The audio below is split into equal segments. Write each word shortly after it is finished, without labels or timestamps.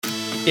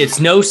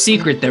It's no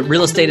secret that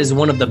real estate is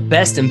one of the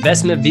best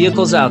investment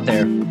vehicles out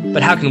there,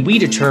 but how can we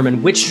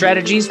determine which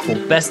strategies will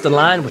best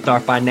align with our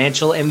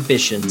financial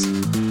ambitions?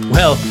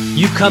 Well,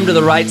 you've come to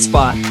the right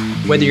spot.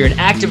 Whether you're an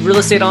active real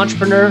estate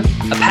entrepreneur,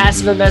 a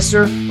passive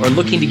investor, or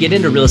looking to get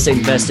into real estate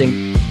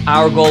investing,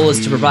 our goal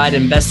is to provide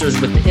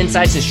investors with the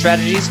insights and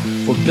strategies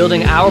for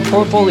building our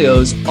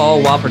portfolios, all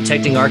while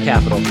protecting our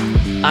capital.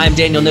 I'm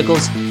Daniel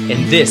Nichols,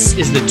 and this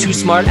is the Too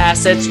Smart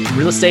Assets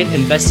Real Estate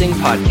Investing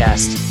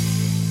Podcast.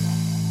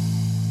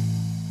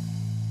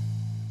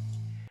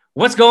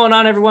 What's going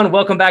on, everyone?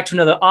 Welcome back to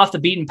another Off the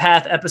Beaten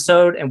Path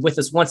episode. And with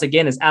us once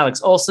again is Alex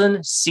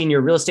Olson,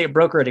 Senior Real Estate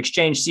Broker at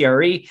Exchange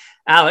CRE.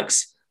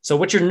 Alex, so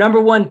what's your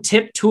number one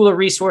tip, tool, or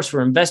resource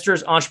for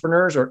investors,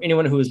 entrepreneurs, or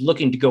anyone who is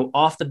looking to go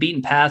off the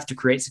beaten path to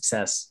create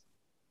success?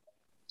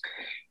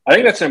 I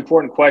think that's an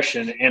important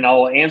question, and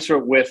I'll answer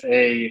it with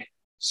a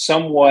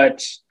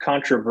somewhat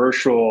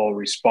controversial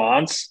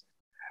response.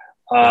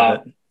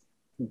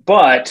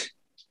 But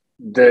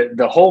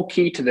the whole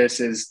key to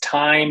this is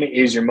time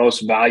is your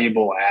most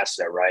valuable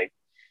asset, right?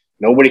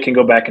 Nobody can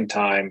go back in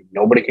time.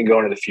 Nobody can go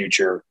into the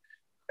future.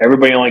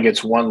 Everybody only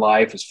gets one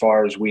life as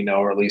far as we know,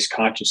 or at least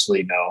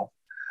consciously know.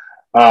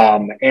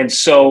 And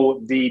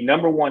so the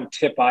number one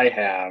tip I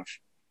have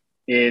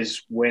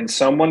is when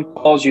someone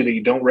calls you that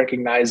you don't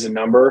recognize the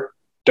number,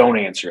 don't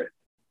answer it.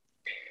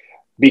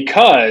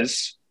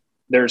 Because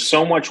there's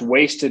so much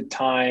wasted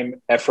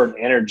time, effort, and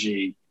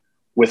energy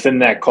within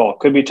that call.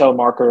 Could be a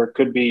telemarketer,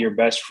 could be your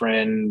best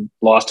friend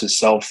lost his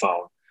cell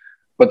phone,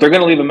 but they're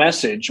going to leave a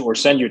message or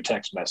send you a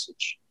text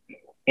message.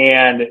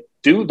 And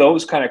do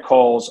those kind of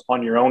calls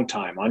on your own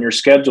time, on your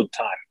scheduled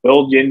time.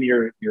 Build in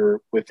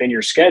your within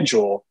your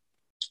schedule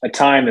a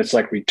time that's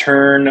like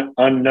return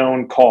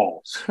unknown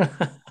calls,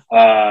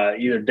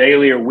 either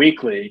daily or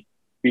weekly,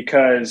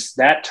 because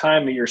that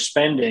time that you're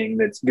spending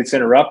that gets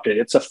interrupted,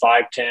 it's a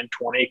 5, 10,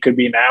 20, it could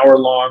be an hour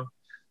long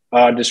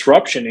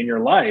disruption in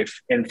your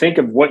life. And think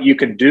of what you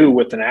could do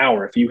with an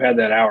hour if you had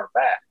that hour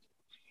back.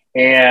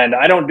 And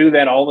I don't do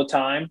that all the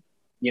time,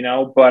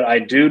 but I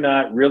do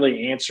not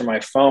really answer my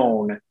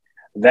phone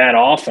that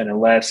often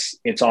unless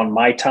it's on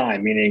my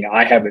time, meaning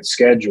I have it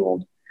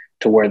scheduled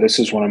to where this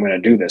is when I'm going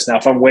to do this. Now,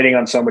 if I'm waiting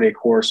on somebody, of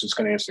course, that's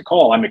going to answer the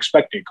call, I'm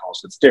expecting calls.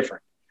 So it's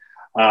different.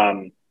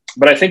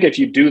 But I think if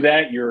you do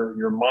that,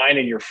 your mind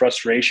and your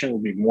frustration will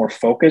be more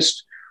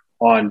focused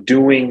on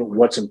doing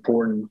what's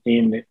important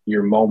in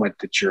your moment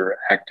that you're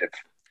active.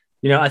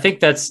 I think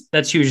that's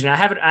huge. And I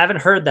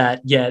haven't heard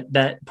that yet,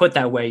 that put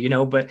that way,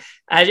 but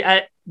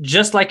I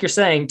just like you're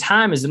saying,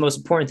 time is the most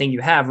important thing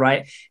you have,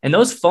 right? And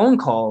those phone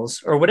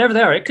calls or whatever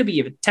they are, it could be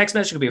a text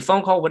message, it could be a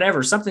phone call,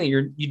 whatever, something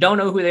that you don't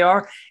know who they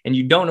are and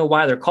you don't know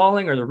why they're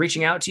calling or they're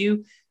reaching out to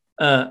you.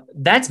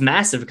 That's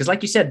massive because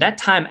like you said, that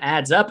time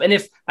adds up. And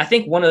if I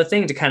think one of the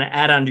things to kind of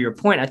add on to your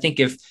point, I think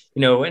if,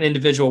 an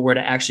individual were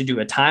to actually do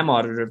a time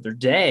audit of their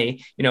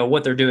day,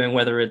 what they're doing,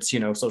 whether it's,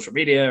 social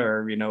media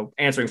or,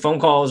 answering phone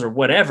calls or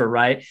whatever,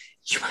 right.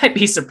 You might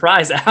be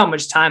surprised at how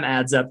much time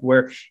adds up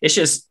where it's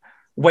just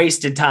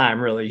wasted time,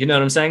 really. You know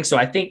what I'm saying? So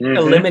I think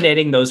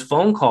eliminating those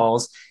phone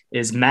calls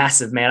is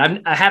massive,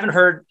 man. I haven't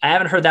heard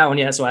that one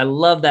yet. So I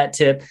love that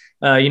tip.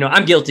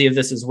 I'm guilty of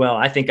this as well.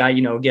 I think I,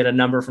 get a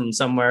number from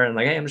somewhere and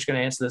like, hey, I'm just going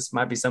to answer this.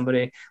 Might be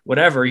somebody,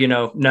 whatever,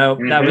 no,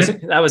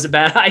 that was a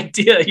bad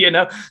idea,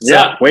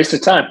 Yeah. Waste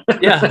of time.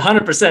 Yeah.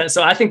 100%.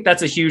 So I think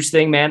that's a huge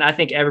thing, man. I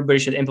think everybody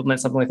should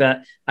implement something like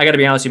that. I got to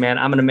be honest with you, man.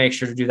 I'm going to make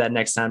sure to do that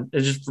next time.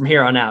 It's just from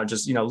here on out,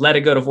 just, let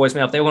it go to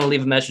voicemail. If they want to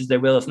leave a message, they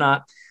will. If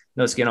not,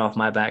 no skin off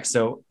my back.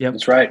 So yep.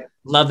 That's right.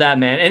 Love that,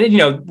 man.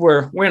 And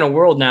we're in a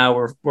world now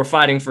where we're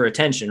fighting for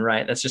attention,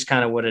 right? That's just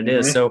kind of what it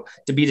is. So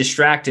to be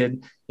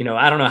distracted,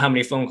 I don't know how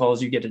many phone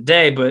calls you get a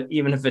day, but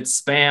even if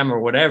it's spam or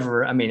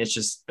whatever, I mean,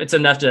 it's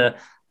enough to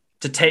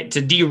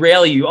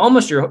derail you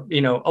almost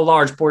a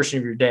large portion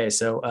of your day.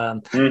 So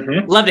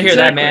love to hear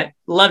that, man.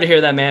 Love to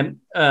hear that,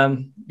 man.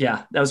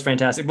 Yeah, that was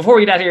fantastic. Before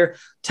we get out of here,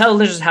 tell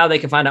listeners how they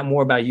can find out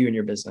more about you and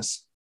your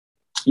business.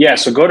 Yeah.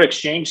 So go to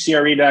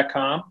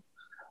exchangecre.com.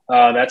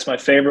 That's my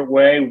favorite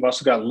way. We've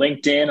also got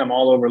LinkedIn. I'm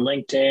all over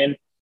LinkedIn.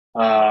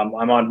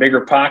 I'm on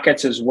Bigger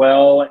Pockets as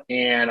well.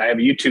 And I have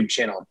a YouTube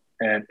channel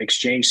at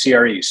Exchange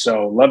CRE.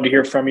 So love to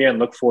hear from you and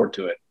look forward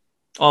to it.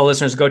 All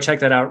listeners, go check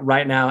that out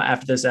right now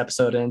after this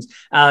episode ends.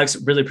 Alex,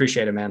 really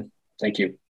appreciate it, man. Thank you.